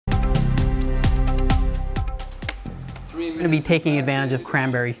going to be taking advantage of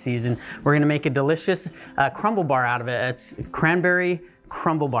cranberry season. We're going to make a delicious crumble bar out of it. It's cranberry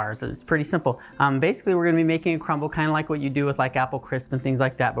crumble bars. It's pretty simple. Basically, we're going to be making a crumble kind of like what you do with like apple crisp and things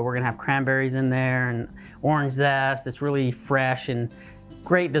like that, but we're going to have cranberries in there and orange zest. It's really fresh and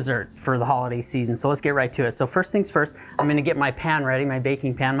great dessert for the holiday season. So let's get right to it. So first things first, I'm going to get my pan ready, my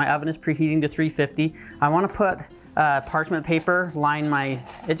baking pan. My oven is preheating to 350. I want to put parchment paper,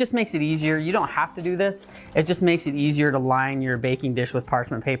 it just makes it easier. You don't have to do this. It just makes it easier to line your baking dish with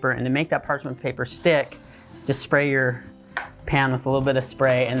parchment paper. And to make that parchment paper stick, just spray your pan with a little bit of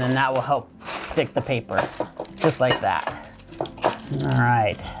spray, and then that will help stick the paper, just like that. All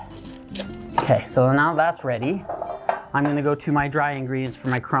right. Okay, so now that's ready. I'm gonna go to my dry ingredients for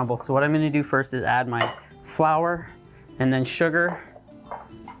my crumble. So what I'm gonna do first is add my flour and then sugar.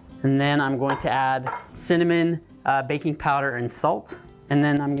 And then I'm going to add cinnamon, baking powder, and salt. And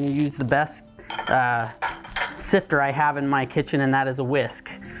then I'm gonna use the best sifter I have in my kitchen, and that is a whisk.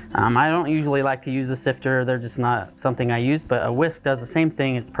 I don't usually like to use a sifter. They're just not something I use, but a whisk does the same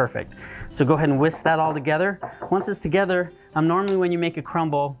thing. It's perfect. So go ahead and whisk that all together. Once it's together, normally when you make a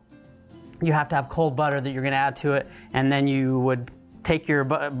crumble, you have to have cold butter that you're gonna add to it, and then you would take your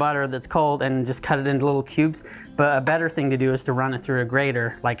butter that's cold and just cut it into little cubes. But a better thing to do is to run it through a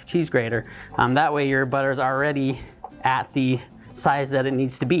grater, like a cheese grater. That way your butter is already at the size that it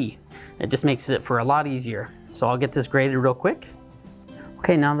needs to be. It just makes it for a lot easier. So I'll get this grated real quick.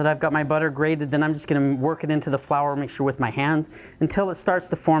 Okay, now that I've got my butter grated, then I'm just gonna work it into the flour mixture with my hands until it starts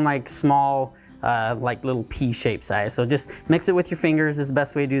to form like small, like little pea shape size. So just mix it with your fingers is the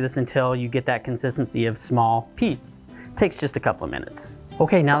best way to do this until you get that consistency of small peas. Takes just a couple of minutes.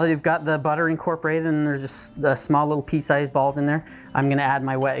 Okay, now that you've got the butter incorporated and there's just the small little pea-sized balls in there, I'm gonna add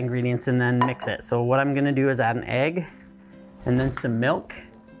my wet ingredients and then mix it. So what I'm gonna do is add an egg, and then some milk,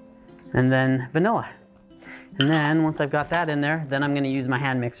 and then vanilla. And then once I've got that in there, then I'm gonna use my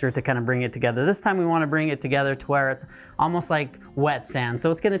hand mixer to kind of bring it together. This time we wanna bring it together to where it's almost like wet sand. So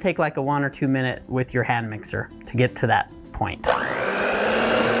it's gonna take like a 1 or 2 minute with your hand mixer to get to that point.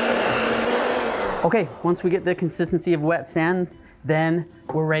 Okay, once we get the consistency of wet sand, then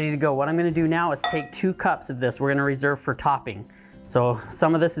we're ready to go. What I'm gonna do now is take 2 cups of this. We're gonna reserve for topping. So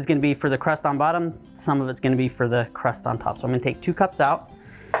some of this is gonna be for the crust on bottom, some of it's gonna be for the crust on top. So I'm gonna take 2 cups out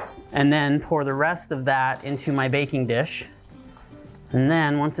and then pour the rest of that into my baking dish. And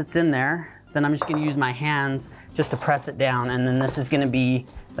then once it's in there, then I'm just gonna use my hands just to press it down, and then this is gonna be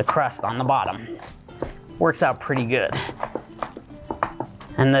the crust on the bottom. Works out pretty good.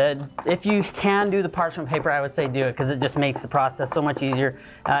 And if you can do the parchment paper, I would say do it, because it just makes the process so much easier.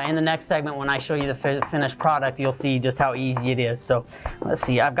 In the next segment, when I show you the finished product, you'll see just how easy it is. So let's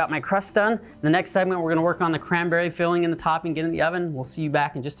see, I've got my crust done. The next segment, we're gonna work on the cranberry filling in the topping, get in the oven. We'll see you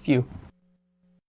back in just a few.